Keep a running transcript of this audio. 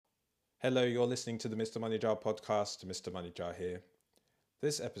Hello, you're listening to the Mr. Money Jar podcast. Mr. Money Jar here.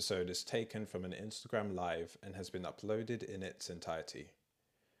 This episode is taken from an Instagram Live and has been uploaded in its entirety.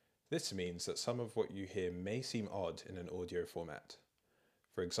 This means that some of what you hear may seem odd in an audio format.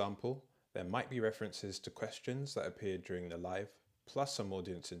 For example, there might be references to questions that appeared during the live, plus some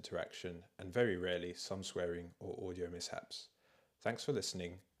audience interaction, and very rarely some swearing or audio mishaps. Thanks for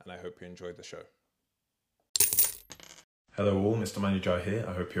listening, and I hope you enjoyed the show. Hello all, Mr. Money Jar here.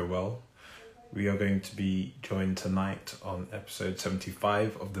 I hope you're well. We are going to be joined tonight on episode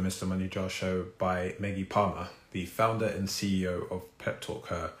 75 of the Mr. Money Jar show by Meggie Palmer, the founder and CEO of Pep Talk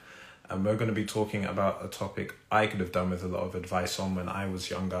Her. And we're going to be talking about a topic I could have done with a lot of advice on when I was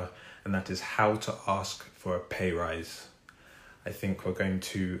younger, and that is how to ask for a pay rise. I think we're going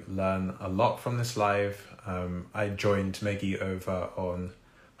to learn a lot from this live. I joined Meggie over on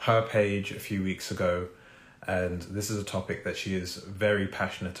her page a few weeks ago, and this is a topic that she is very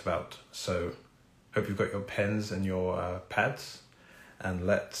passionate about. So hope you've got your pens and your pads, and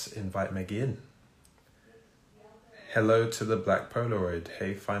let's invite Meggie in. Hello to the Black Polaroid.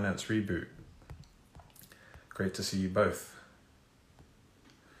 Hey, Finance Reboot. Great to see you both.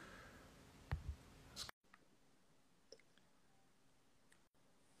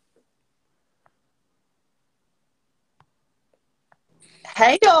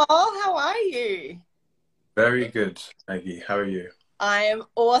 Hey y'all, how are you? Very good, Meggie. How are you? I am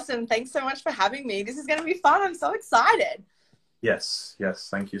awesome. Thanks so much for having me. This is going to be fun. I'm so excited. Yes.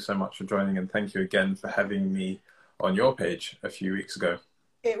 Thank you so much for joining, and thank you again for having me on your page a few weeks ago.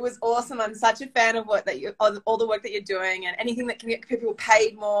 It was awesome. I'm such a fan of all the work that you're doing, and anything that can get people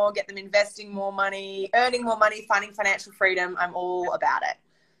paid more, get them investing more money, earning more money, finding financial freedom. I'm all about it.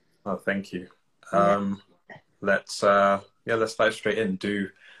 Oh, thank you. Yeah. Let's dive straight in.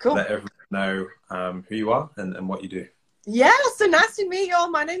 Cool. Let everyone know who you are and what you do. Yeah, so nice to meet you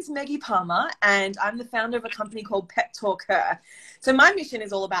all. My name's Meggie Palmer, and I'm the founder of a company called Pep Talk Her. So my mission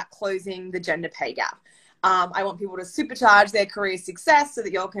is all about closing the gender pay gap. I want people to supercharge their career success so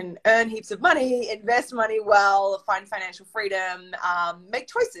that y'all can earn heaps of money, invest money well, find financial freedom, make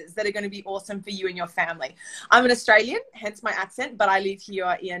choices that are going to be awesome for you and your family. I'm an Australian, hence my accent, but I live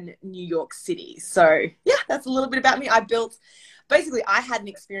here in New York City. So yeah, that's a little bit about me. I had an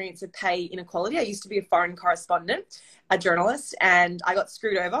experience of pay inequality. I used to be a foreign correspondent, a journalist, and I got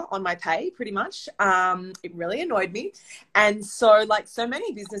screwed over on my pay pretty much. It really annoyed me. And so like so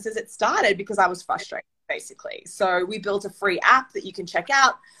many businesses, it started because I was frustrated, basically. So we built a free app that you can check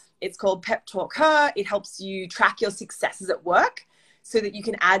out. It's called Pep Talk Her. It helps you track your successes at work so that you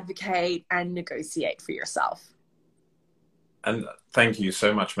can advocate and negotiate for yourself. And thank you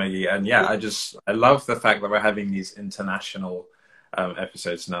so much, Meggie. And yeah, I love the fact that we're having these international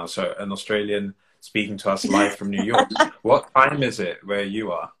episodes now. So an Australian speaking to us live from New York. What time is it where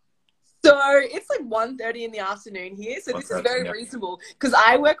you are? So it's like 1:30 in the afternoon here. So this is very reasonable because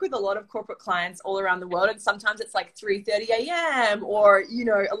I work with a lot of corporate clients all around the world, and sometimes it's like 3:30 a.m. or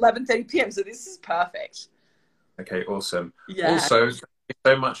 11:30 p.m. So this is perfect. Okay, awesome. Yeah. Also, thank you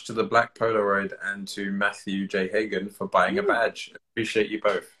so much to the Black Polaroid and to Matthew J. Hagan for buying a badge. Appreciate you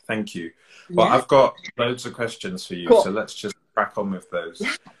both. Thank you. Well, I've got loads of questions for you, so let's just crack on with those.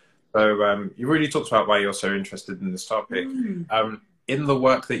 Yeah. So you really talked about why you're so interested in this topic. In the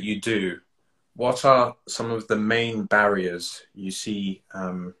work that you do, what are some of the main barriers you see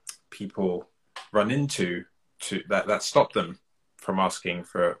people run into that stop them from asking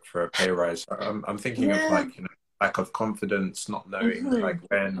for a pay rise? I'm thinking of lack of confidence, not knowing like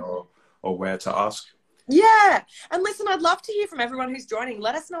when or where to ask. Yeah. And listen, I'd love to hear from everyone who's joining.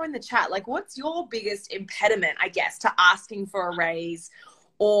 Let us know in the chat, like what's your biggest impediment, I guess, to asking for a raise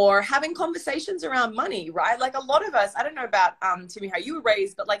or having conversations around money, right? Like a lot of us, I don't know about Timmy, how you were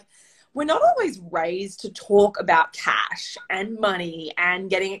raised, but like we're not always raised to talk about cash and money and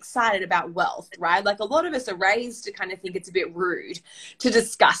getting excited about wealth, right? Like a lot of us are raised to kind of think it's a bit rude to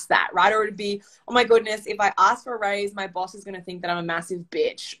discuss that, right? Or to be, oh my goodness, if I ask for a raise, my boss is going to think that I'm a massive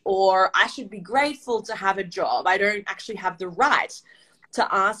bitch, or I should be grateful to have a job. I don't actually have the right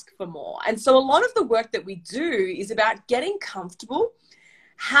to ask for more. And so a lot of the work that we do is about getting comfortable,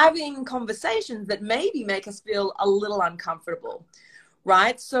 having conversations that maybe make us feel a little uncomfortable.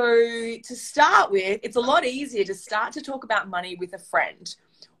 Right? So to start with, it's a lot easier to start to talk about money with a friend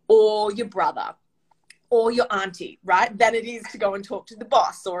or your brother or your auntie, right? Than it is to go and talk to the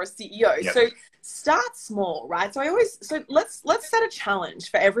boss or a CEO. Yep. So start small, right? So let's set a challenge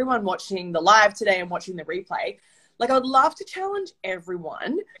for everyone watching the live today and watching the replay. Like I would love to challenge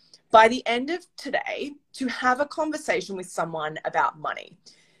everyone by the end of today to have a conversation with someone about money.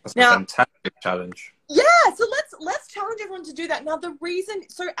 That's a fantastic challenge. Yeah, so let's challenge everyone to do that. Now the reason,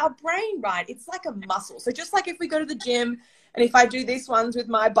 so our brain, right, it's like a muscle. So just like if we go to the gym and if I do these ones with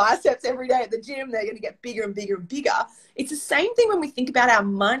my biceps every day at the gym, they're going to get bigger and bigger and bigger. It's the same thing when we think about our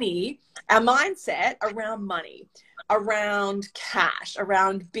money, our mindset around money, around cash,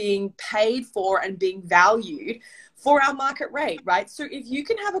 around being paid for and being valued for our market rate, right? So if you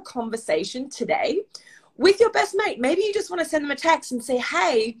can have a conversation today with your best mate, maybe you just want to send them a text and say,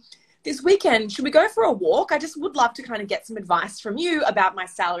 hey, this weekend, should we go for a walk? I just would love to kind of get some advice from you about my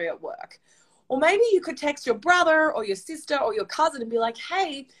salary at work. Or maybe you could text your brother or your sister or your cousin and be like,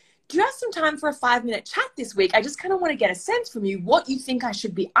 hey, do you have some time for a 5-minute chat this week? I just kind of want to get a sense from you what you think I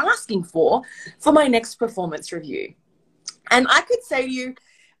should be asking for my next performance review. And I could say to you,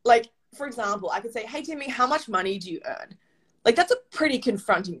 like, for example, I could say, hey, Timmy, how much money do you earn? Like, that's a pretty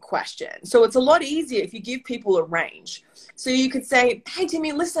confronting question. So it's a lot easier if you give people a range. So you could say, hey,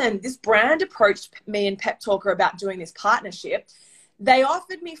 Timmy, listen, this brand approached me and Pep Talker about doing this partnership. They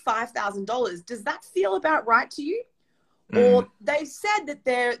offered me $5,000. Does that feel about right to you? Or they've said that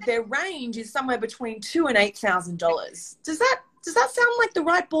their range is somewhere between $2,000 and $8,000. Does that sound like the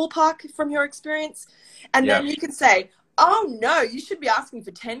right ballpark from your experience? And then you can say, oh no, you should be asking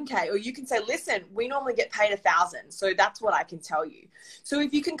for 10K. Or you can say, listen, we normally get paid 1,000. So that's what I can tell you. So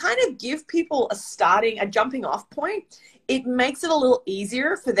if you can kind of give people a jumping off point, it makes it a little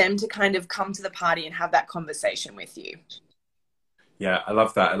easier for them to kind of come to the party and have that conversation with you. Yeah, I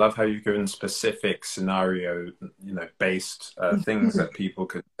love that. I love how you've given specific scenario, based things that people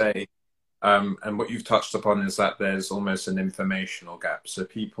could say. And what you've touched upon is that there's almost an informational gap. So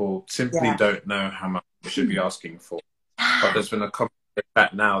people simply don't know how much they should be asking for. But there's been a comment like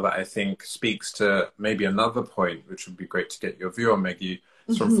that now that I think speaks to maybe another point, which would be great to get your view on, Meggie.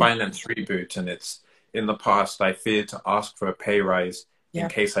 It's from Finance Reboot, and it's, in the past, I feared to ask for a pay rise in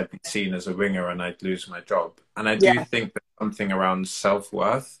case I'd be seen as a winger and I'd lose my job. And I do think there's something around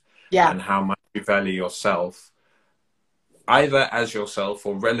self-worth and how much you value yourself, either as yourself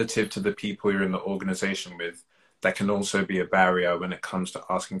or relative to the people you're in the organization with, that can also be a barrier when it comes to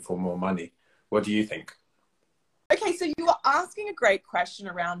asking for more money. What do you think? Okay, so you are asking a great question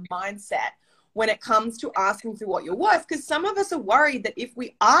around mindset when it comes to asking for what you're worth, because some of us are worried that if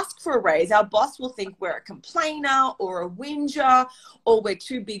we ask for a raise, our boss will think we're a complainer or a whinger, or we're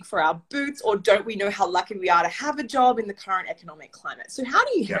too big for our boots, or don't we know how lucky we are to have a job in the current economic climate? So how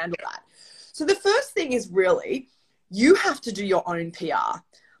do you handle that? So the first thing is really, you have to do your own PR.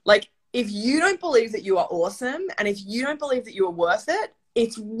 Like, if you don't believe that you are awesome, and if you don't believe that you are worth it,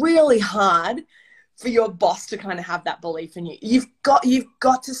 it's really hard for your boss to kind of have that belief in you. You've got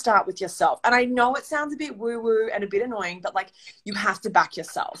to start with yourself. And I know it sounds a bit woo-woo and a bit annoying, but like, you have to back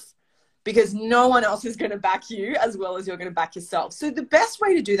yourself, because no one else is going to back you as well as you're going to back yourself. So the best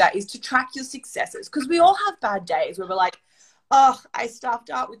way to do that is to track your successes, because we all have bad days where we're like, oh, I stuffed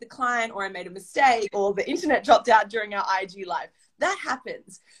up with the client, or I made a mistake, or the internet dropped out during our IG live. That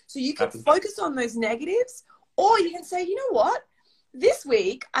happens. So you can focus on those negatives, or you can say, you know what? This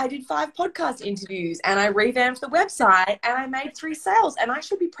week, I did 5 podcast interviews and I revamped the website and I made 3 sales, and I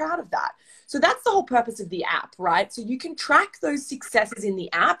should be proud of that. So that's the whole purpose of the app, right? So you can track those successes in the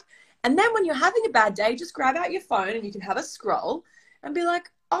app. And then when you're having a bad day, just grab out your phone and you can have a scroll and be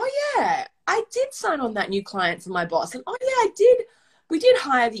like, oh yeah, I did sign on that new client for my boss. And oh yeah, I did. We did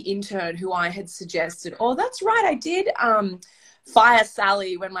hire the intern who I had suggested. Oh, that's right. I did fire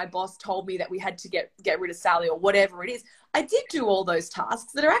Sally when my boss told me that we had to get rid of Sally, or whatever it is. I did do all those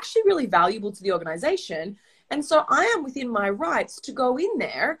tasks that are actually really valuable to the organization. And so I am within my rights to go in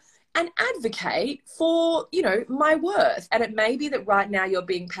there and advocate for, my worth. And it may be that right now you're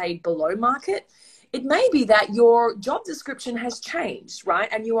being paid below market. It may be that your job description has changed, right?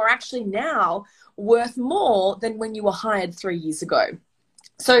 And you are actually now worth more than when you were hired 3 years ago.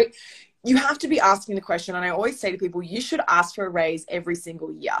 So you have to be asking the question. And I always say to people, you should ask for a raise every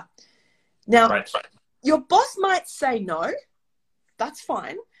single year. Now, your boss might say no, that's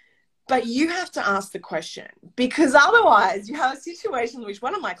fine, but you have to ask the question, because otherwise you have a situation which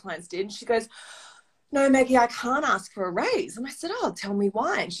one of my clients did, and she goes, no, Meggie, I can't ask for a raise. And I said, oh, tell me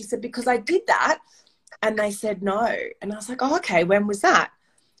why. And she said, because I did that and they said no. And I was like, oh, okay, when was that?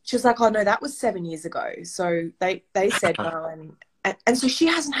 She was like, oh, no, that was 7 years ago. So they said no. And so she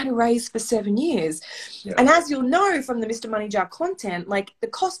hasn't had a raise for 7 years. Yeah. And as you'll know from the Mr. Money Jar content, like, the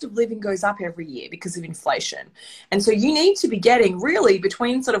cost of living goes up every year because of inflation. And so you need to be getting really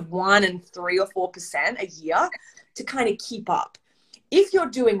between sort of 1 and 3 or 4% a year to kind of keep up. If you're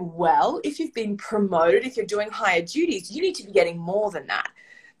doing well, if you've been promoted, if you're doing higher duties, you need to be getting more than that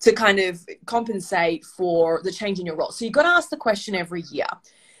to kind of compensate for the change in your role. So you've got to ask the question every year.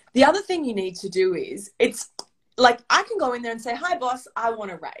 The other thing you need to do is, it's like, I can go in there and say, hi boss, I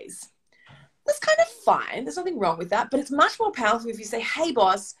want a raise. That's kind of fine. There's nothing wrong with that. But it's much more powerful if you say, hey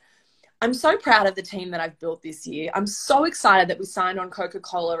boss, I'm so proud of the team that I've built this year. I'm so excited that we signed on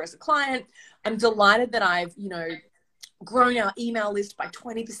Coca-Cola as a client. I'm delighted that I've, grown our email list by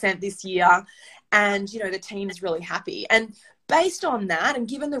 20% this year. And, the team is really happy. And based on that, and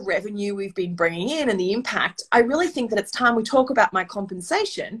given the revenue we've been bringing in and the impact, I really think that it's time we talk about my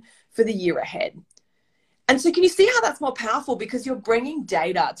compensation for the year ahead. And so can you see how that's more powerful? Because you're bringing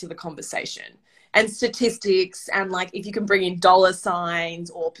data to the conversation and statistics, and like if you can bring in dollar signs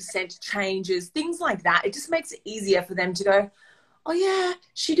or percent changes, things like that, it just makes it easier for them to go, oh yeah,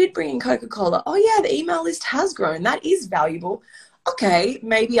 she did bring in Coca-Cola. Oh yeah, the email list has grown. That is valuable. Okay,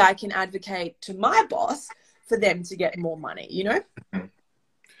 maybe I can advocate to my boss for them to get more money,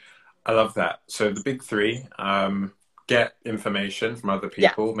 I love that. So the big three, get information from other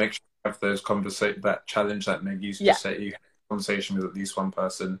people, Yeah. make sure you have those that challenge that Meg used to say, you have a conversation with at least one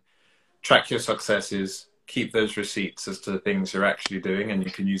person, track your successes, keep those receipts as to the things you're actually doing, and you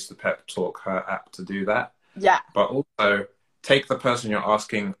can use the Pep Talk, her app, to do that. Yeah. But also take the person you're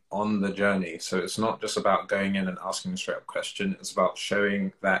asking on the journey. So it's not just about going in and asking a straight up question. It's about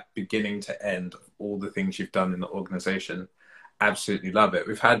showing that beginning to end of all the things you've done in the organization. Absolutely love it.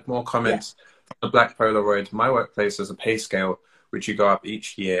 We've had more comments from the Black Polaroid. My workplace has a pay scale, which you go up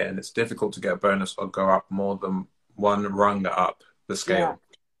each year, and it's difficult to get a bonus or go up more than one rung up the scale. Yeah.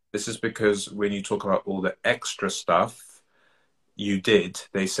 This is because when you talk about all the extra stuff you did,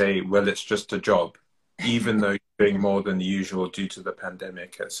 they say, well, it's just a job, even though you're doing more than the usual due to the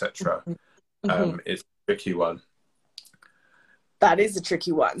pandemic, etc. It's a tricky one. That is a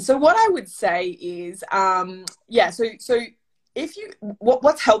tricky one. So what I would say is, so if you,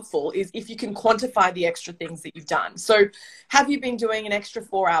 what's helpful is if you can quantify the extra things that you've done. So have you been doing an extra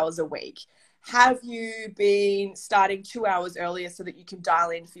 4 hours a week? Have you been starting 2 hours earlier so that you can dial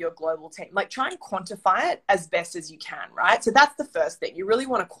in for your global team? Like, try and quantify it as best as you can, right? So that's the first thing. You really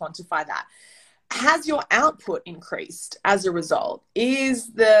want to quantify that. Has your output increased as a result?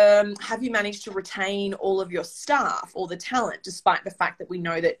 Have you managed to retain all of your staff or the talent, despite the fact that we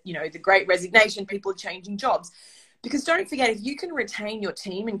know that, the great resignation, people are changing jobs? Because don't forget, if you can retain your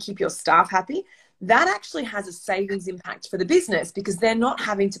team and keep your staff happy, that actually has a savings impact for the business, because they're not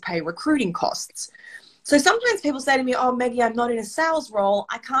having to pay recruiting costs. So sometimes people say to me, oh, Meggie, I'm not in a sales role.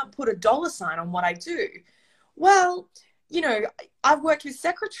 I can't put a dollar sign on what I do. Well, I've worked with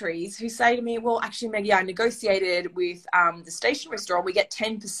secretaries who say to me, well, actually, Meggie, I negotiated with the stationery store, and we get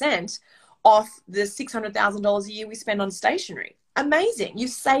 10% off the $600,000 a year we spend on stationery. Amazing. You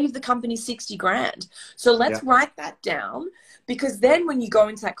saved the company 60 grand. So let's write that down, because then when you go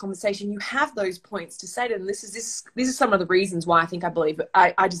into that conversation, you have those points to say to them, this is some of the reasons why I believe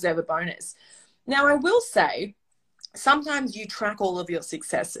I deserve a bonus. Now, I will say, sometimes you track all of your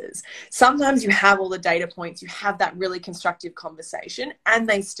successes. Sometimes you have all the data points, you have that really constructive conversation, and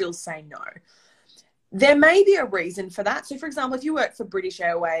they still say no. There may be a reason for that. So, for example, if you work for British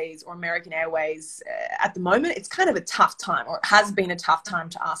Airways or American Airways at the moment, it's kind of a tough time, or it has been a tough time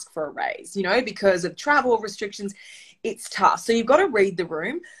to ask for a raise, because of travel restrictions. It's tough. So you've got to read the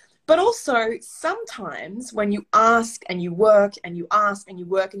room. But also, sometimes when you ask and you work and you ask and you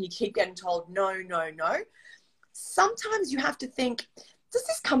work and you keep getting told no, no, no, sometimes you have to think, does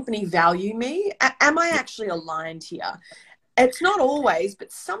this company value me? Am I actually aligned here? It's not always,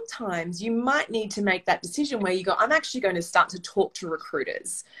 but sometimes you might need to make that decision where you go, I'm actually going to start to talk to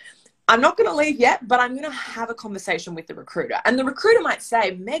recruiters. I'm not going to leave yet, but I'm going to have a conversation with the recruiter. And the recruiter might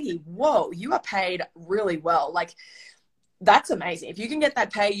say, Meggie, whoa, you are paid really well. Like, that's amazing. If you can get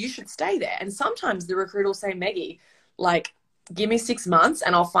that pay, you should stay there. And sometimes the recruiter will say, Meggie, like, give me 6 months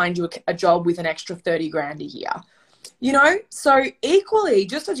and I'll find you a job with an extra 30 grand a year. So equally,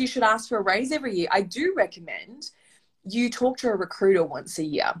 just as you should ask for a raise every year, I do recommend you talk to a recruiter once a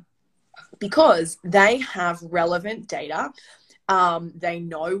year, because they have relevant data. They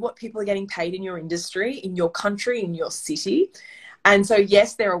know what people are getting paid in your industry, in your country, in your city. And so,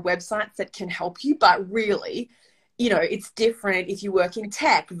 yes, there are websites that can help you, but really, it's different if you work in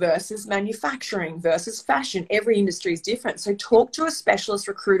tech versus manufacturing versus fashion. Every industry is different. So talk to a specialist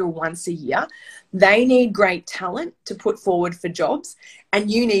recruiter once a year. They need great talent to put forward for jobs,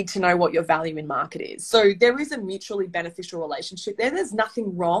 and you need to know what your value in market is. So there is a mutually beneficial relationship there. There's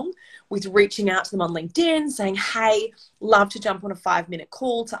nothing wrong with reaching out to them on LinkedIn, saying, hey, love to jump on a 5-minute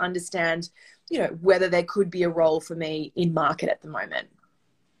call to understand, whether there could be a role for me in market at the moment.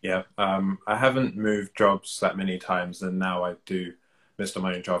 Yeah, I haven't moved jobs that many times, and now I do Mr.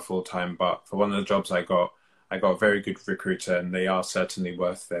 Money Jar full time. But for one of the jobs I got, I got a very good recruiter, and they are certainly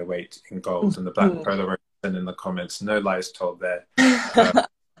worth their weight in gold. And the Black Mm. Polo in the comments, no lies told there.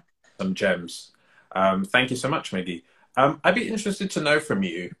 Some gems. Thank you so much, Meggie. I'd be interested to know from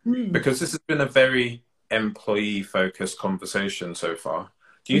you, Mm. because this has been a very employee-focused conversation so far.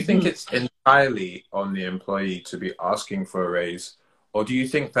 Do you think Mhm. it's entirely on the employee to be asking for a raise, or do you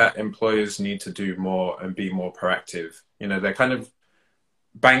think that employers need to do more and be more proactive? You know, they're kind of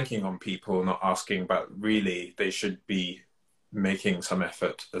banking on people not asking, but really they should be making some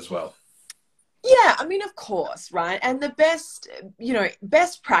effort as well. Yeah, I mean, of course, right? And the best,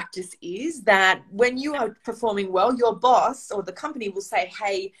 best practice is that when you are performing well, your boss or the company will say,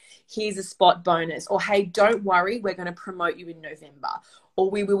 hey, here's a spot bonus, or hey, don't worry, we're going to promote you in November,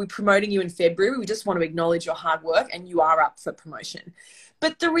 or we will be promoting you in February. We just want to acknowledge your hard work and you are up for promotion.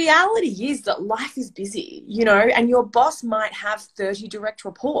 But the reality is that life is busy, and your boss might have 30 direct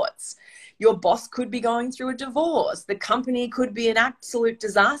reports. Your boss could be going through a divorce. The company could be an absolute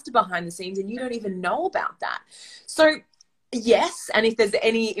disaster behind the scenes and you don't even know about that. So yes, and if there's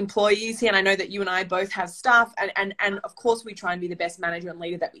any employees here, and I know that you and I both have staff, and of course we try and be the best manager and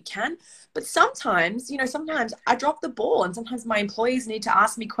leader that we can, but sometimes, sometimes I drop the ball and sometimes my employees need to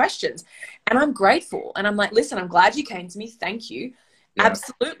ask me questions and I'm grateful. And I'm like, listen, I'm glad you came to me. Thank you. Yeah.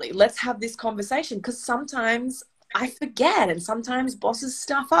 Absolutely. Let's have this conversation, because sometimes I forget and sometimes bosses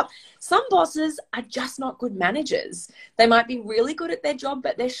stuff up. Some bosses are just not good managers. They might be really good at their job,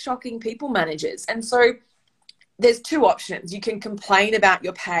 but they're shocking people managers. And so there's two options. You can complain about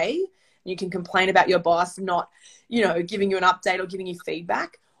your pay. You can complain about your boss not, giving you an update or giving you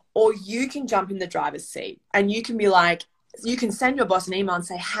feedback, or you can jump in the driver's seat and you can be like, you can send your boss an email and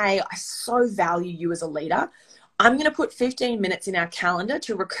say, hey, I so value you as a leader. I'm going to put 15 minutes in our calendar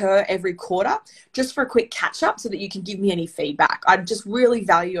to recur every quarter just for a quick catch up so that you can give me any feedback. I just really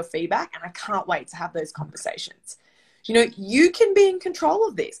value your feedback and I can't wait to have those conversations. You can be in control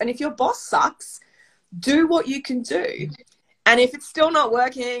of this. And if your boss sucks, do what you can do. And if it's still not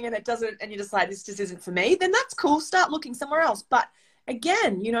working and it doesn't, and you decide this just isn't for me, then that's cool. Start looking somewhere else. But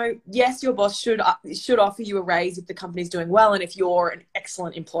again, yes, your boss should offer you a raise if the company's doing well and if you're an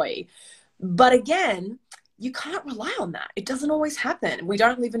excellent employee. But again, you can't rely on that. It doesn't always happen. We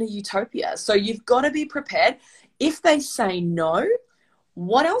don't live in a utopia. So you've got to be prepared. If they say no,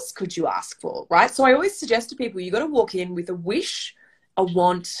 what else could you ask for, right? So I always suggest to people, you got to walk in with a wish, a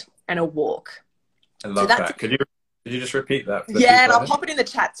want, and a walk. I love that. Could you just repeat that? For the yeah, and people I'll pop it in the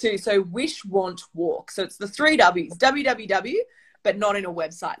chat too. So wish, want, walk. So it's the 3 W's, WWW, but not in a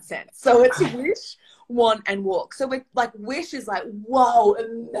website sense. So it's wish, want, and walk. So we're like, wish is like, whoa,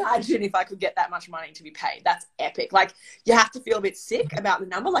 imagine if I could get that much money to be paid. That's epic. Like, you have to feel a bit sick about the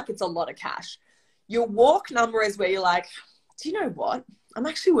number, like it's a lot of cash. Your walk number is where you're like, do you know what? I'm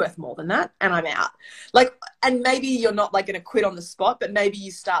actually worth more than that, and I'm out. Like, and maybe you're not like going to quit on the spot, but maybe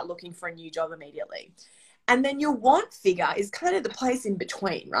you start looking for a new job immediately. And then your want figure is kind of the place in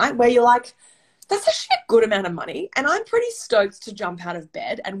between, right? Where you're like, that's actually a good amount of money, and I'm pretty stoked to jump out of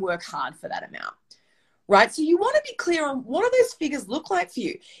bed and work hard for that amount, right? So you want to be clear on what do those figures look like for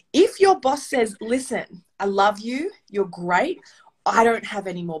you. If your boss says, listen, I love you, you're great, I don't have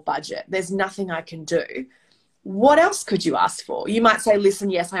any more budget, there's nothing I can do, what else could you ask for? You might say, listen,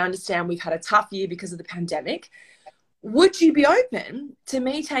 yes, I understand we've had a tough year because of the pandemic. Would you be open to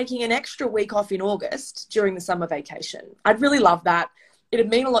me taking an extra week off in August during the summer vacation? I'd really love that. It'd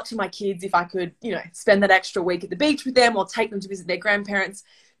mean a lot to my kids if I could, spend that extra week at the beach with them or take them to visit their grandparents.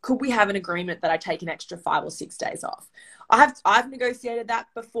 Could we have an agreement that I take an extra 5 or 6 days off? I've negotiated that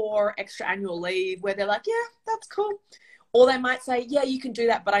before, extra annual leave, where they're like, yeah, that's cool. Or they might say, yeah, you can do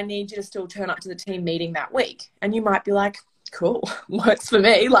that, but I need you to still turn up to the team meeting that week. And you might be like, cool, works for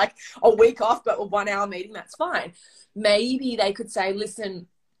me. Like a week off, but a 1 hour meeting, that's fine. Maybe they could say, listen,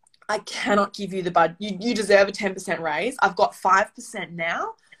 I cannot give you the budget. You deserve a 10% raise. I've got 5%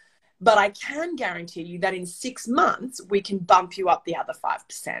 now, but I can guarantee you that in 6 months, we can bump you up the other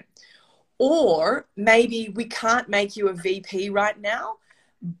 5%. Or maybe we can't make you a VP right now,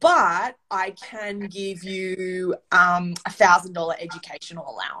 but I can give you $1,000 educational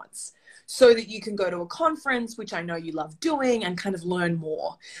allowance so that you can go to a conference, which I know you love doing, and kind of learn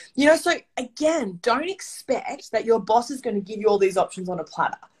more. So again, don't expect that your boss is going to give you all these options on a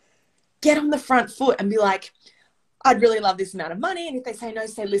platter. Get on the front foot and be like, I'd really love this amount of money. And if they say no,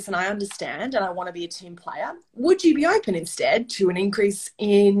 say, listen, I understand and I want to be a team player. Would you be open instead to an increase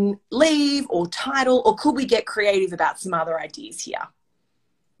in leave or title, or could we get creative about some other ideas here?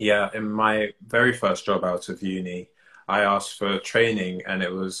 Yeah, in my very first job out of uni, I asked for training and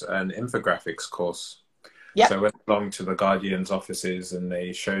it was an infographics course. Yep. So I went along to the Guardian's offices and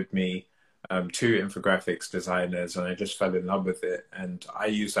they showed me two infographics designers, and I just fell in love with it. And I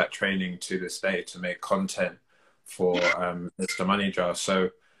use that training to this day to make content for Mr. Money Jar. So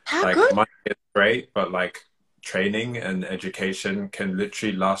How like good? money is great, but like training and education can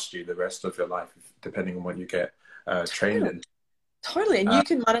literally last you the rest of your life, depending on what you get trained in. Totally. And Uh, you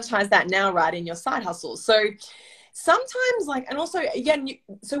can monetize that now, right, in your side hustles. So sometimes, like, and also, again,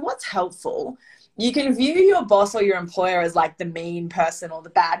 so what's helpful, you can view your boss or your employer as like the mean person or the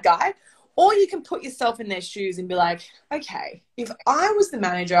bad guy, or you can put yourself in their shoes and be like, okay, if I was the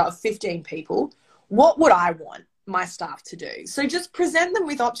manager of 15 people, what would I want my staff to do? So just present them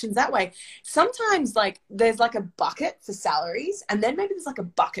with options that way. Sometimes, like, there's like a bucket for salaries, and then maybe there's like a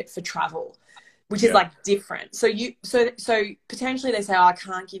bucket for travel, which is yeah, like different. So potentially they say, oh, I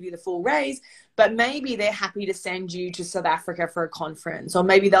can't give you the full raise, but maybe they're happy to send you to South Africa for a conference, or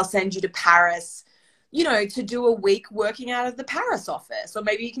maybe they'll send you to Paris, you know, to do a week working out of the Paris office, or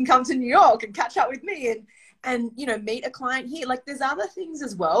maybe you can come to New York and catch up with me and you know, meet a client here. Like, there's other things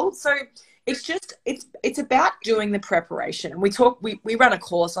as well. So it's just, it's about doing the preparation. And we run a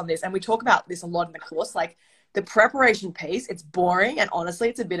course on this, and we talk about this a lot in the course, like the preparation piece. It's boring, and honestly,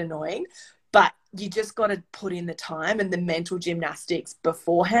 it's a bit annoying, but you just got to put in the time and the mental gymnastics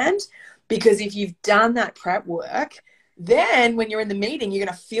beforehand, because if you've done that prep work, then when you're in the meeting, you're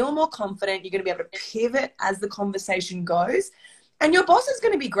going to feel more confident. You're going to be able to pivot as the conversation goes. And your boss is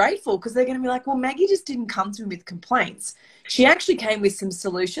going to be grateful, because they're going to be like, well, Maggie just didn't come to me with complaints. She actually came with some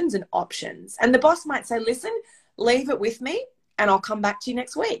solutions and options. And the boss might say, listen, leave it with me and I'll come back to you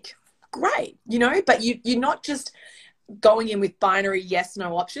next week. Great. You know, but you're not just going in with binary yes,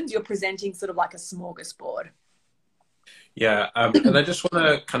 no options. You're presenting sort of like a smorgasbord. yeah. And I just want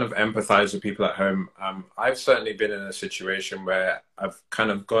to kind of empathize with people at home. I've certainly been in a situation where I've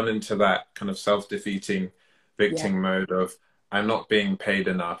kind of gone into that kind of self-defeating Yeah. victim mode of I'm not being paid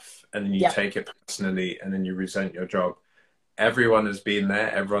enough, and then you Yeah. take it personally, and then you resent your job. Everyone has been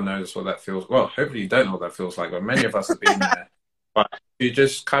there. Everyone knows what that feels. Well, hopefully you don't know what that feels like, but many of us have been there. But you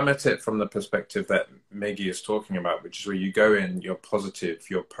just come at it from the perspective that Meggie is talking about, which is where you go in, you're positive,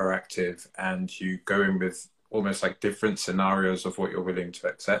 you're proactive, and you go in with almost like different scenarios of what you're willing to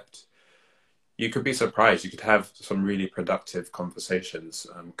accept. You could be surprised. You could have some really productive conversations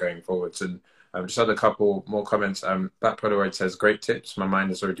going forwards. And just had a couple more comments. That Polaroid says, great tips. My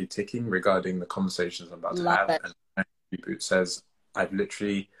mind is already ticking regarding the conversations I'm about to Love have. it. And Reboot says, I've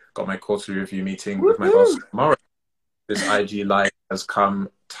literally got my quarterly review meeting with my boss Woohoo. tomorrow. This IG live has come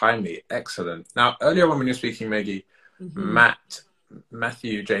timely. Excellent. Now, earlier on when you were speaking, Maggie, Mm-hmm.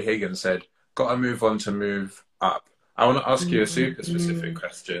 Matthew J. Higgins said, got to move on to move up. I want to ask you a super specific Mm-hmm.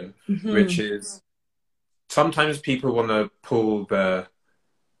 question, which Mm-hmm. is sometimes people want to pull the,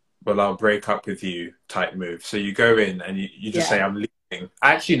 well, I'll break up with you type move. So you go in and you just say, Yeah. I'm leaving.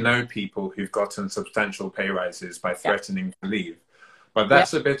 I actually know people who've gotten substantial pay rises by Yeah. threatening to leave. But Yeah.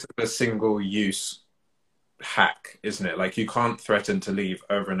 that's a bit of a single use hack, isn't it? Like, you can't threaten to leave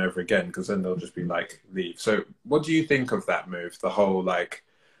over and over again, because then they'll just be like, leave. So what do you think of that move? The whole like,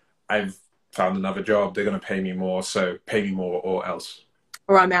 I've found another job, they're going to pay me more, so pay me more or else.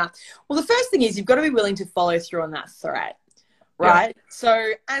 Or I'm out. Well, the first thing is you've got to be willing to follow through on that threat. Yeah. Right.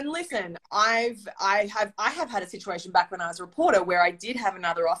 So, and listen, I have had a situation back when I was a reporter where I did have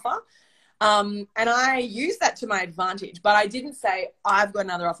another offer. And I used that to my advantage, but I didn't say, I've got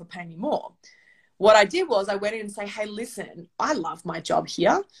another offer, pay me more. What I did was I went in and say, hey, listen, I love my job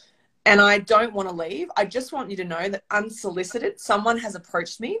here and I don't want to leave. I just want you to know that unsolicited, someone has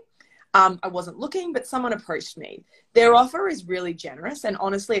approached me. I wasn't looking, but someone approached me. Their offer is really generous, and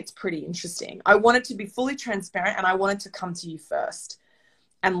honestly, it's pretty interesting. I wanted to be fully transparent, and I wanted to come to you first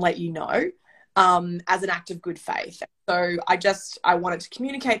and let you know, as an act of good faith. So I wanted to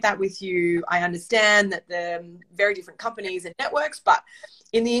communicate that with you. I understand that they're very different companies and networks, but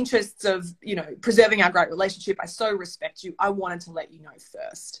in the interests of, you know, preserving our great relationship, I so respect you. I wanted to let you know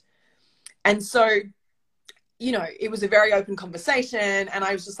first. And so, you know, it was a very open conversation, and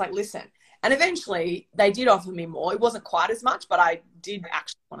I was just like, listen. And eventually they did offer me more. It wasn't quite as much, but I did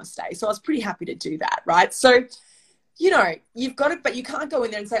actually want to stay. So I was pretty happy to do that, right? So, you know, you've got to, but you can't go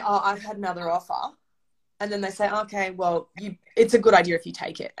in there and say, oh, I've had another offer. And then they say, okay, well, it's a good idea if you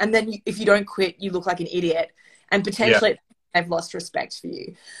take it. And then if you don't quit, you look like an idiot, and Yeah. potentially they've lost respect for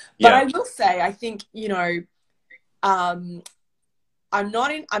you. But Yeah. I will say, I think, you know, I'm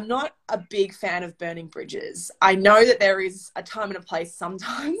not a big fan of burning bridges. I know that there is a time and a place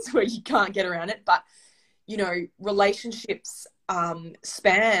sometimes where you can't get around it, but, you know, relationships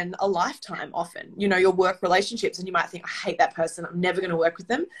span a lifetime often. You know, your work relationships, and you might think, I hate that person, I'm never going to work with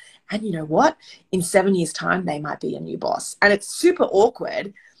them. And you know what? In 7 years' time, they might be a new boss. And it's super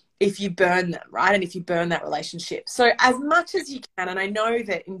awkward. if you burn them, right? And if you burn that relationship. So as much as you can, and I know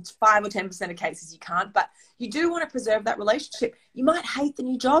that in 5 or 10% of cases you can't, but you do want to preserve that relationship. You might hate the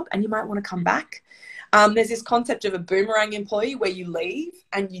new job and you might want to come back. There's this concept of a boomerang employee where you leave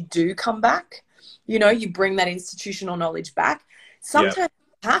and you do come back. You know, you bring that institutional knowledge back. Sometimes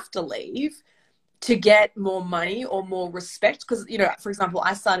you have to leave to get more money or more respect. Because, you know, for example,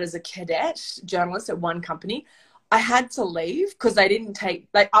 I started as a cadet journalist at one company. I had to leave because they didn't take,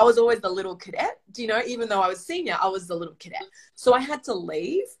 like, I was always the little cadet, you know, even though I was senior, I was the little cadet. So I had to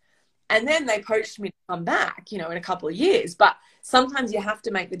leave, and then they poached me to come back, you know, in a couple of years. But sometimes you have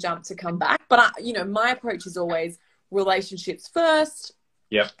to make the jump to come back. But, you know, my approach is always relationships first.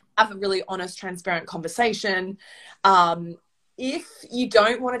 Yep. Have a really honest, transparent conversation. If you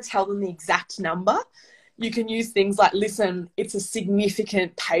don't want to tell them the exact number, you can use things like, listen, it's a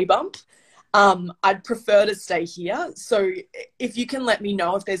significant pay bump. I'd prefer to stay here. So if you can let me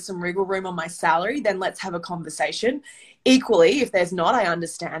know if there's some wriggle room on my salary, then let's have a conversation. Equally, if there's not, I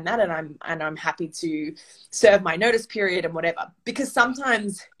understand that, and I'm happy to serve my notice period and whatever. Because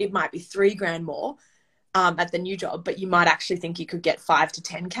sometimes it might be $3,000 more at the new job, but you might actually think you could get 5 to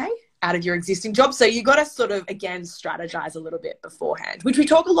 10K out of your existing job. So you got to sort of, again, strategize a little bit beforehand, which we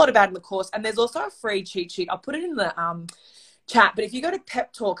talk a lot about in the course. And there's also a free cheat sheet. I'll put it in the chat, but if you go to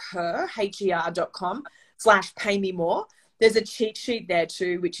peptalkher.com/paymemore, there's a cheat sheet there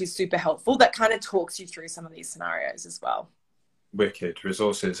too, which is super helpful, that kind of talks you through some of these scenarios as well. Wicked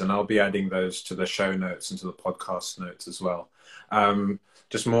resources, and I'll be adding those to the show notes and to the podcast notes as well.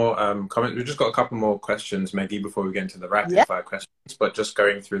 Just more comments. We've just got a couple more questions, Meggie, before we get into the rapid fire questions. But just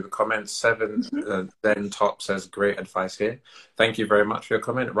going through the comments, then Top says, great advice here. Thank you very much for your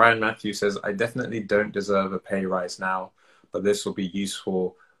comment. Ryan Matthew says, I definitely don't deserve a pay rise now, but this will be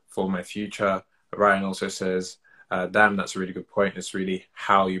useful for my future. Ryan also says, damn, that's a really good point. It's really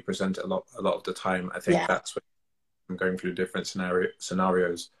how you present it a lot of the time. I think that's what I'm going through different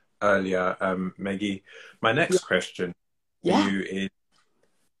scenarios earlier. Meggie, my next question to you is,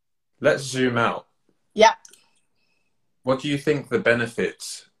 let's zoom out. Yeah. What do you think the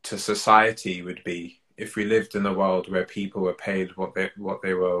benefits to society would be if we lived in a world where people were paid what they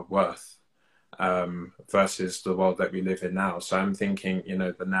were worth? Versus the world that we live in now. So I'm thinking, you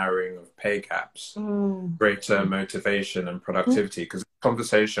know, the narrowing of pay gaps, greater motivation and productivity, because the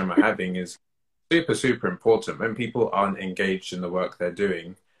conversation we're having is super, super important. When people aren't engaged in the work they're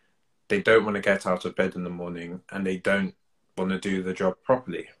doing, they don't want to get out of bed in the morning and they don't want to do the job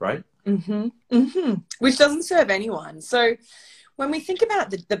properly, right? Which doesn't serve anyone. So when we think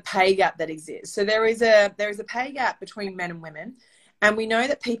about the pay gap that exists, so there is a pay gap between men and women. And we know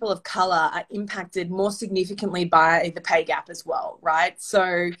that people of colour are impacted more significantly by the pay gap as well, right?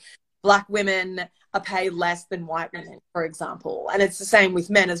 So Black women are paid less than white women, for example. And it's the same with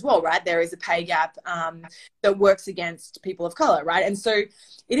men as well, right? There is a pay gap that works against people of colour, right? And so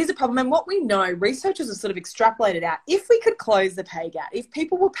it is a problem. And what we know, researchers have sort of extrapolated out, if we could close the pay gap, if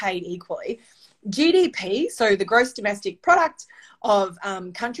people were paid equally, GDP, so the gross domestic product of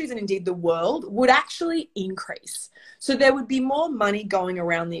countries and indeed the world, would actually increase. So there would be more money going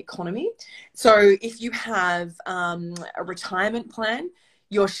around the economy. So if you have a retirement plan,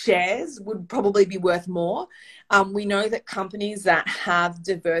 your shares would probably be worth more. We know that companies that have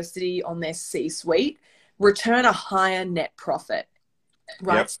diversity on their C-suite return a higher net profit,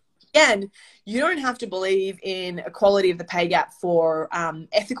 right? Yep. Again, you don't have to believe in equality of the pay gap for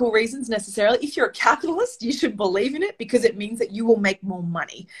ethical reasons necessarily. If you're a capitalist, you should believe in it because it means that you will make more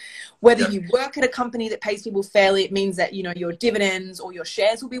money. Whether you work at a company that pays people fairly, it means that, you know, your dividends or your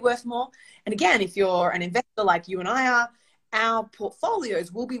shares will be worth more. And again, if you're an investor like you and I are, our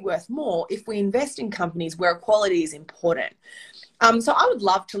portfolios will be worth more if we invest in companies where equality is important. So I would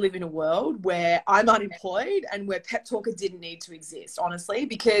love to live in a world where I'm unemployed and where Pep Talker didn't need to exist, honestly,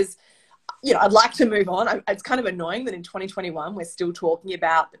 because, you know, I'd like to move on. It's kind of annoying that in 2021, we're still talking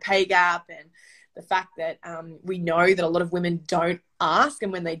about the pay gap and the fact that we know that a lot of women don't ask.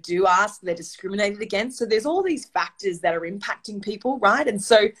 And when they do ask, they're discriminated against. So there's all these factors that are impacting people, right? And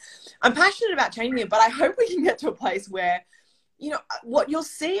so I'm passionate about changing it, but I hope we can get to a place where, you know, what you'll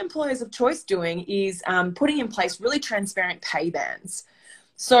see employers of choice doing is putting in place really transparent pay bands.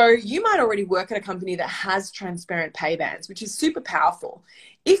 So you might already work at a company that has transparent pay bands, which is super powerful.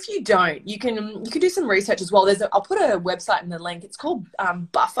 If you don't, you can do some research as well. I'll put a website in the link. It's called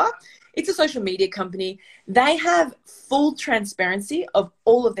Buffer. It's a social media company. They have full transparency of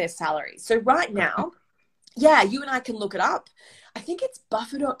all of their salaries. So right now, you and I can look it up. I think it's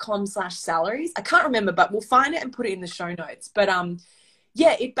buffer.com/salaries. I can't remember, but we'll find it and put it in the show notes. But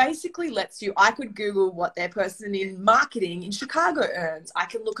Yeah, it basically lets you, I could Google what their person in marketing in Chicago earns. I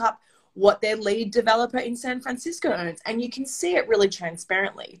can look up what their lead developer in San Francisco earns, and you can see it really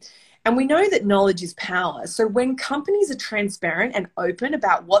transparently. And we know that knowledge is power. So when companies are transparent and open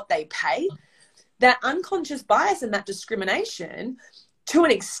about what they pay, that unconscious bias and that discrimination to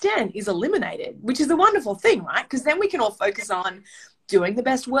an extent is eliminated, which is a wonderful thing, right? Because then we can all focus on doing the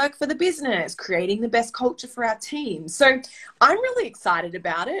best work for the business, creating the best culture for our team. So I'm really excited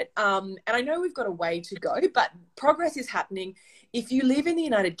about it. And I know we've got a way to go, but progress is happening. If you live in the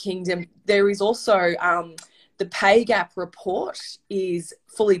United Kingdom, there is also the pay gap report is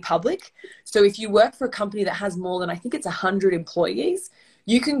fully public. So if you work for a company that has more than, I think it's 100 employees,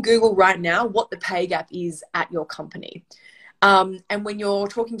 you can Google right now what the pay gap is at your company. And when you're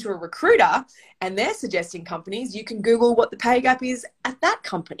talking to a recruiter and they're suggesting companies, you can Google what the pay gap is at that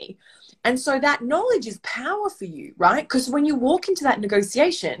company. And so that knowledge is power for you, right? Because when you walk into that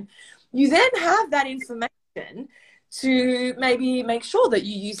negotiation, you then have that information to maybe make sure that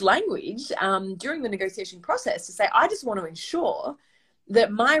you use language during the negotiation process to say, I just want to ensure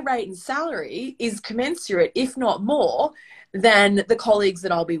that my rate and salary is commensurate, if not more, than the colleagues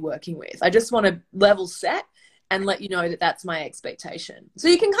that I'll be working with. I just want to level set and let you know that that's my expectation. So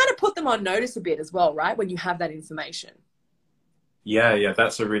you can kind of put them on notice a bit as well, right? When you have that information. Yeah,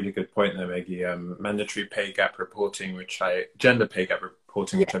 that's a really good point there, Meggie. Mandatory pay gap reporting, gender pay gap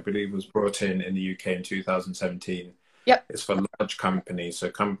reporting, which I believe was brought in the UK in 2017. Yep. It's for large companies. So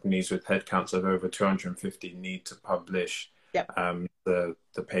companies with headcounts of over 250 need to publish the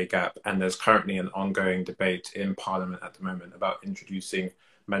pay gap. And there's currently an ongoing debate in Parliament at the moment about introducing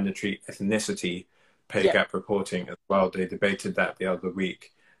mandatory ethnicity pay gap reporting as well. They debated that the other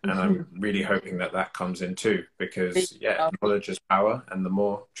week. And I'm really hoping that that comes in too, because knowledge is power, and the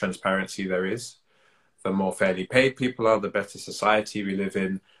more transparency there is, the more fairly paid people are, the better society we live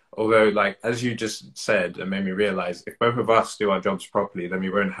in. Although, like, as you just said, it made me realize if both of us do our jobs properly, then we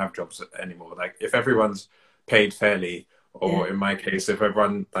won't have jobs anymore. Like, if everyone's paid fairly, or in my case, if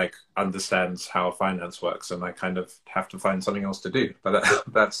everyone like understands how finance works, then I kind of have to find something else to do. But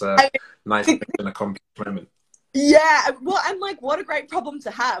that's a nice and accomplished moment. Yeah, well, and like, what a great problem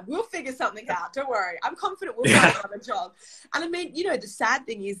to have. We'll figure something out. Don't worry. I'm confident we'll find another job. And I mean, you know, the sad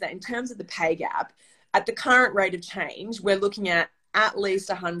thing is that in terms of the pay gap, at the current rate of change, we're looking at least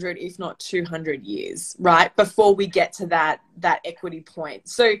 100, if not 200 years, right? Before we get to that equity point.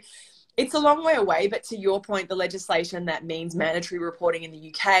 So it's a long way away, but to your point, the legislation that means mandatory reporting in the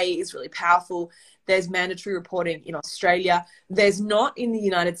UK is really powerful. There's mandatory reporting in Australia. There's not in the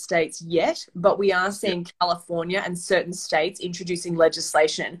United States yet, but we are seeing California and certain states introducing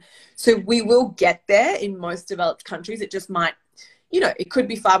legislation. So we will get there in most developed countries. It just might, you know, it could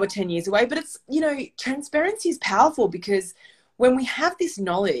be 5 or 10 years away, but it's, you know, transparency is powerful because when we have this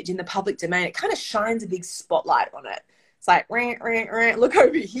knowledge in the public domain, it kind of shines a big spotlight on it. It's like, look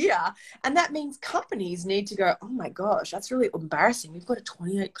over here. And that means companies need to go, oh my gosh, that's really embarrassing. We've got a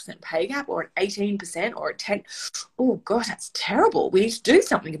 28% pay gap or an 18% or a 10. Oh gosh, that's terrible. We need to do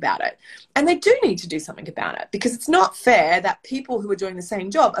something about it. And they do need to do something about it because it's not fair that people who are doing the same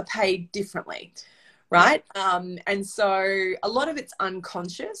job are paid differently, right? And so a lot of it's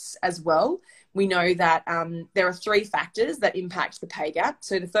unconscious as well. We know that there are 3 factors that impact the pay gap.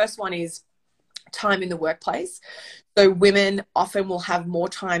 So the first one is time in the workplace. So women often will have more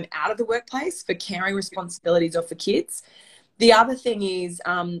time out of the workplace for caring responsibilities or for kids. The other thing is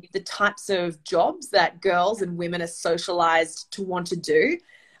the types of jobs that girls and women are socialized to want to do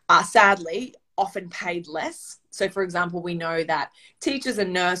are sadly often paid less. So for example, we know that teachers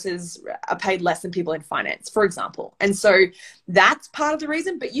and nurses are paid less than people in finance, for example. And so that's part of the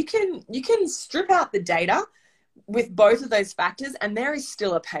reason, but you can strip out the data with both of those factors and there is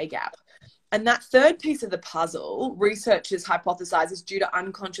still a pay gap. And that third piece of the puzzle, researchers hypothesize, is due to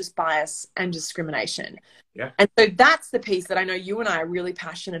unconscious bias and discrimination. Yeah. And so that's the piece that I know you and I are really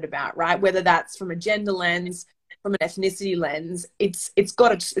passionate about, right? Whether that's from a gender lens, from an ethnicity lens, it's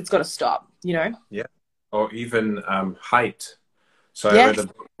got to stop, you know? Yeah. Or even height. So I read a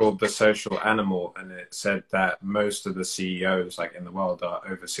book called The Social Animal, and it said that most of the CEOs like in the world are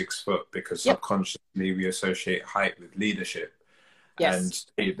over 6 foot because subconsciously we associate height with leadership. Yes.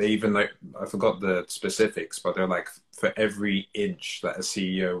 And they even, like, I forgot the specifics, but they're like, for every inch that a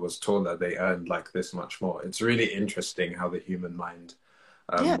CEO was taller, they earned like this much more. It's really interesting how the human mind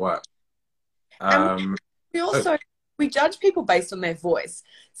works. We judge people based on their voice.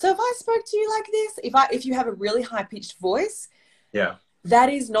 So if I spoke to you like this, if you have a really high pitched voice, that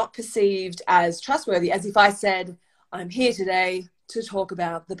is not perceived as trustworthy, as if I said, I'm here today to talk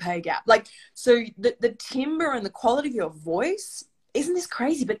about the pay gap. Like, so the timbre and the quality of your voice isn't this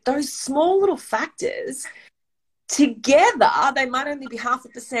crazy? But those small little factors together, they might only be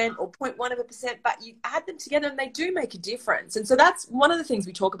 0.5% or 0.1%, but you add them together and they do make a difference. And so that's one of the things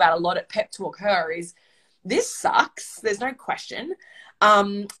we talk about a lot at Pep Talk Her is this sucks. There's no question.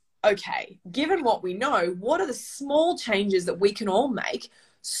 Okay, given what we know, what are the small changes that we can all make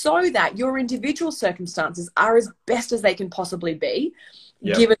so that your individual circumstances are as best as they can possibly be,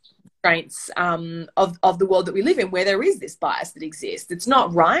 given the constraints of the world that we live in, where there is this bias that exists. It's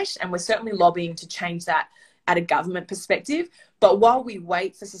not right, and we're certainly lobbying to change that at a government perspective. But while we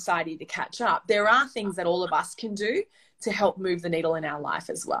wait for society to catch up, there are things that all of us can do to help move the needle in our life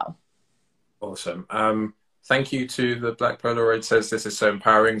as well. Awesome. Thank you to the Black Polaroid says this is so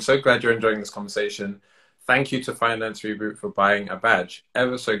empowering. So glad you're enjoying this conversation. Thank you to Finance Reboot for buying a badge.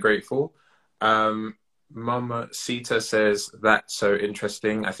 Ever so grateful. Mama Sita says that's so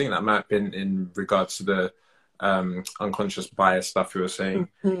interesting. I think that might have been in regards to the unconscious bias stuff you were saying.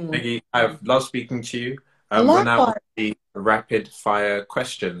 Meggie, I've loved speaking to you. We're now on the rapid fire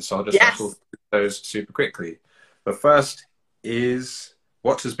questions, so I'll just rattle through those super quickly. The first is,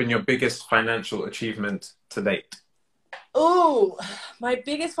 what has been your biggest financial achievement to date? Oh, my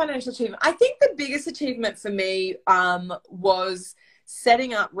biggest financial achievement. I think the biggest achievement for me was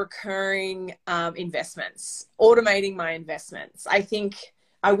setting up recurring investments, automating my investments.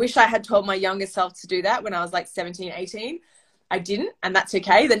 I wish I had told my younger self to do that when I was like 17, 18. I didn't, and that's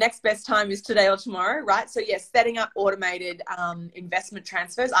okay. The next best time is today or tomorrow, right? So yes, setting up automated investment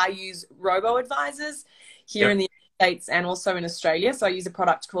transfers. I use robo-advisors here in the United States and also in Australia. So I use a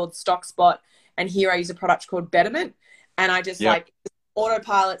product called StockSpot, and here I use a product called Betterment. And I just like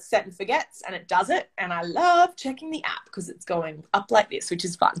autopilot set and forgets, and it does it. And I love checking the app because it's going up like this, which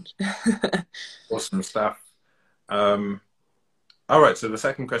is fun. Awesome stuff. All right, so the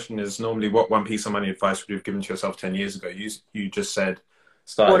second question is normally what one piece of money advice would you have given to yourself 10 years ago? You just said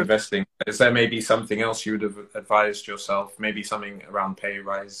start investing. Is there maybe something else you would have advised yourself? Maybe something around pay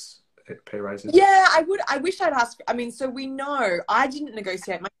rises? Yeah, I would. I wish I'd asked. I mean, so we know I didn't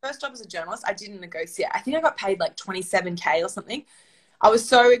negotiate. My first job as a journalist, I didn't negotiate. I think I got paid like 27K or something. I was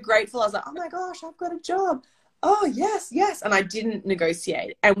so grateful. I was like, oh my gosh, I've got a job. Oh, yes, yes. And I didn't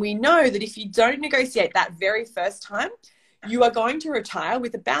negotiate. And we know that if you don't negotiate that very first time, you are going to retire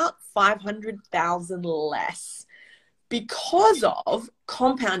with about 500,000 less because of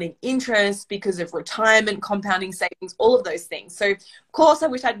compounding interest, because of retirement, compounding savings, all of those things. So, of course, I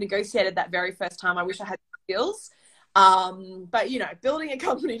wish I'd negotiated that very first time. I wish I had skills. But, you know, building a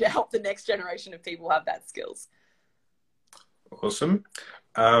company to help the next generation of people have that skills. Awesome.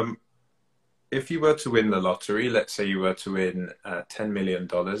 If you were to win the lottery, let's say you were to win $10 million,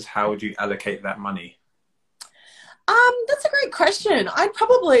 how would you allocate that money? That's a great question. I'd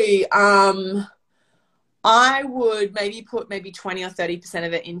probably, I would maybe put 20 or 30%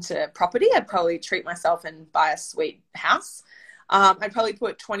 of it into property. I'd probably treat myself and buy a sweet house. I'd probably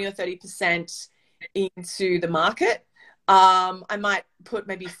put 20 or 30% into the market. I might put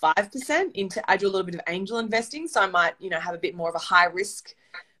maybe 5% into, I do a little bit of angel investing. So I might, you know, have a bit more of a high risk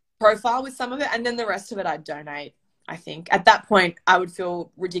profile with some of it. And then the rest of it, I'd donate. I think at that point, I would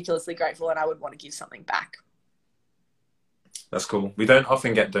feel ridiculously grateful and I would want to give something back. That's cool. We don't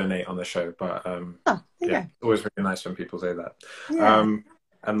often get donate on the show, but yeah, always really nice when people say that. Yeah.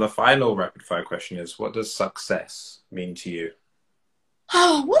 And the final rapid fire question is, what does success mean to you?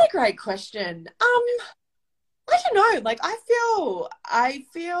 Oh, what a great question. I don't know. Like I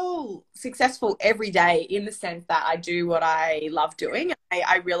feel successful every day in the sense that I do what I love doing.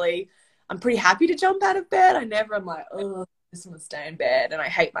 I'm pretty happy to jump out of bed. I never am like, oh, I just want to stay in bed and I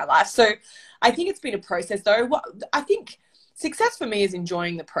hate my life. So I think it's been a process though. I think success for me is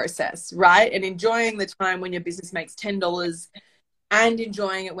enjoying the process, right? And enjoying the time when your business makes $10 and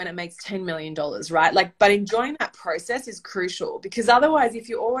enjoying it when it makes $10 million, right? Like, but enjoying that process is crucial because otherwise if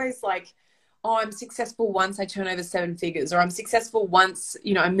you're always like, oh, I'm successful once I turn over 7 figures, or I'm successful once,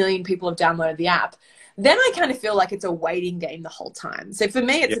 you know, 1 million people have downloaded the app, then I kind of feel like it's a waiting game the whole time. So for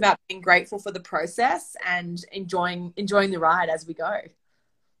me, it's about being grateful for the process and enjoying the ride as we go.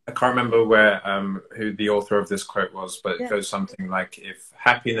 I can't remember where who the author of this quote was, but it goes something like, if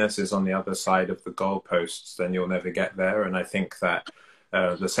happiness is on the other side of the goalposts, then you'll never get there. And I think that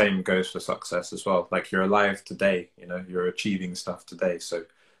the same goes for success as well. Like, you're alive today, you know, you're achieving stuff today. So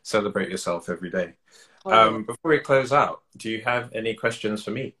celebrate yourself every day. Before we close out, do you have any questions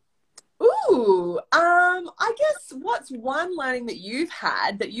for me? Ooh, I guess what's one learning that you've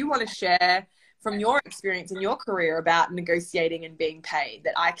had that you want to share from your experience in your career about negotiating and being paid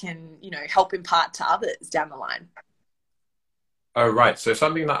that I can, you know, help impart to others down the line? Oh, right. So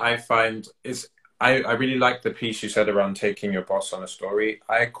something that I find is, I really like the piece you said around taking your boss on a story.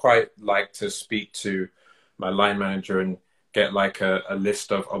 I quite like to speak to my line manager and get like a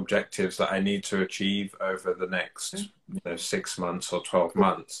list of objectives that I need to achieve over the next 6 months or 12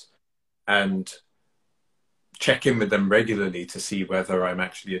 months, and check in with them regularly to see whether I'm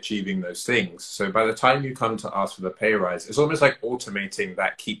actually achieving those things. So by the time you come to ask for the pay rise, it's almost like automating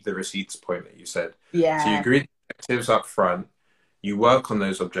that keep the receipts point that you said. So you Yeah. agree the objectives up front, you work on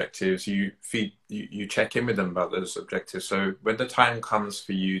those objectives, you check in with them about those objectives. So when the time comes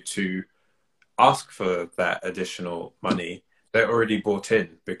for you to ask for that additional money, they're already bought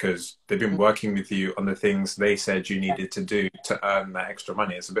in because they've been working with you on the things they said you needed to do to earn that extra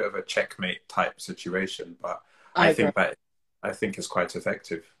money. It's a bit of a checkmate type situation, but I I agree. think is quite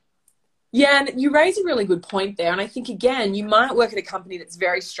effective. Yeah, and you raise a really good point there. And I think, again, you might work at a company that's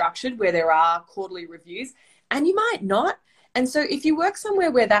very structured where there are quarterly reviews, and you might not. And so if you work somewhere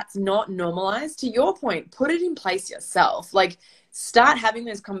where that's not normalized, to your point, put it in place yourself. Like, start having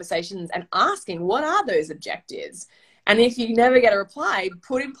those conversations and asking, what are those objectives? And if you never get a reply,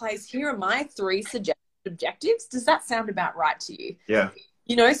 put in place, here are my 3 suggested objectives. Does that sound about right to you? Yeah.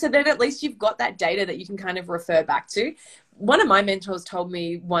 You know, so then at least you've got that data that you can kind of refer back to. One of my mentors told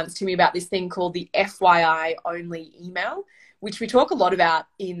me once to me about this thing called the FYI only email, which we talk a lot about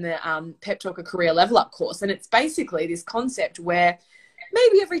in the Pep Talker Career Level Up course. And it's basically this concept where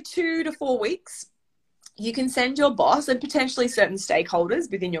maybe every 2 to 4 weeks, you can send your boss and potentially certain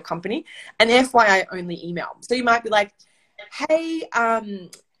stakeholders within your company an FYI only email. So you might be like, hey,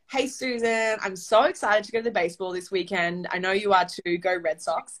 hey, Susan, I'm so excited to go to the baseball this weekend. I know you are too. Go Red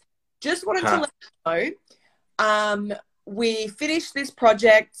Sox. Just wanted to let you know, we finished this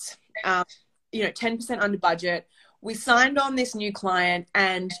project, 10% under budget. We signed on this new client,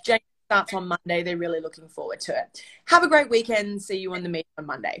 and Jane starts on Monday. They're really looking forward to it. Have a great weekend. See you on the meeting on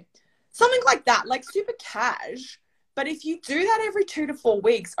Monday. Something like that, like super cash. But if you do that every 2 to 4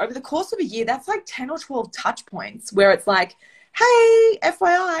 weeks over the course of a year, that's like 10 or 12 touch points where it's like, hey,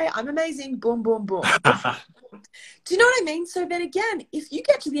 FYI, I'm amazing. Boom, boom, boom. Do you know what I mean? So then again, if you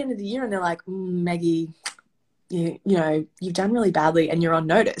get to the end of the year and they're like, Maggie, you know, you've done really badly and you're on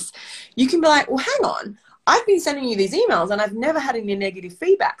notice, you can be like, well, hang on. I've been sending you these emails and I've never had any negative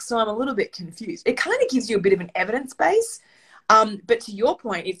feedback, so I'm a little bit confused. It kind of gives you a bit of an evidence base. But to your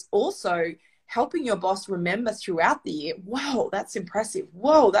point, it's also helping your boss remember throughout the year, whoa, that's impressive.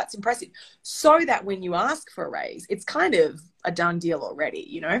 Whoa, that's impressive. So that when you ask for a raise, it's kind of a done deal already,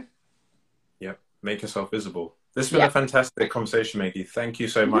 you know? Yep. Make yourself visible. This has been a fantastic conversation, Meggie. Thank you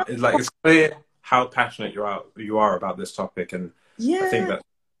so much. It's clear how passionate you are about this topic. And I think that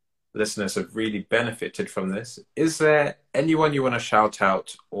listeners have really benefited from this. Is there anyone you want to shout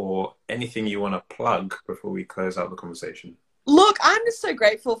out or anything you want to plug before we close out the conversation? Look, I'm just so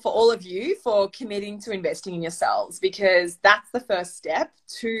grateful for all of you for committing to investing in yourselves, because that's the first step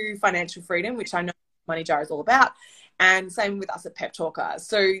to financial freedom, which I know Money Jar is all about. And same with us at Pep Talker.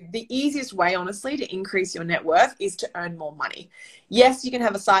 So the easiest way, honestly, to increase your net worth is to earn more money. Yes, you can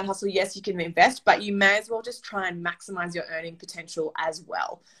have a side hustle. Yes, you can invest, but you may as well just try and maximize your earning potential as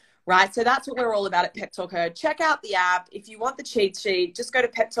well. Right? So that's what we're all about at Pep Talker. Check out the app. If you want the cheat sheet, just go to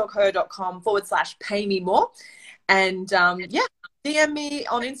peptalker.com/pay-me-more. And DM me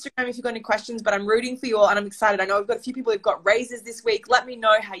on Instagram if you've got any questions, but I'm rooting for you all and I'm excited. I know we've got a few people who've got raises this week. Let me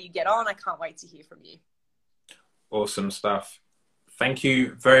know how you get on. I can't wait to hear from you. Awesome stuff. Thank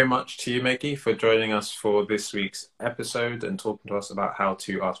you very much to you, Meggie, for joining us for this week's episode and talking to us about how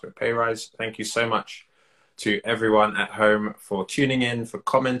to ask for a pay rise. Thank you so much to everyone at home for tuning in, for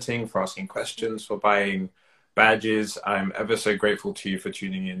commenting, for asking questions, for buying badges. I'm ever so grateful to you for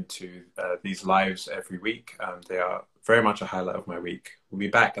tuning in to these lives every week. They are very much a highlight of my week. We'll be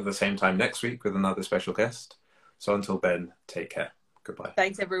back at the same time next week with another special guest. So until then, take care. Goodbye.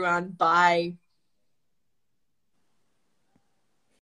 Thanks, everyone. Bye.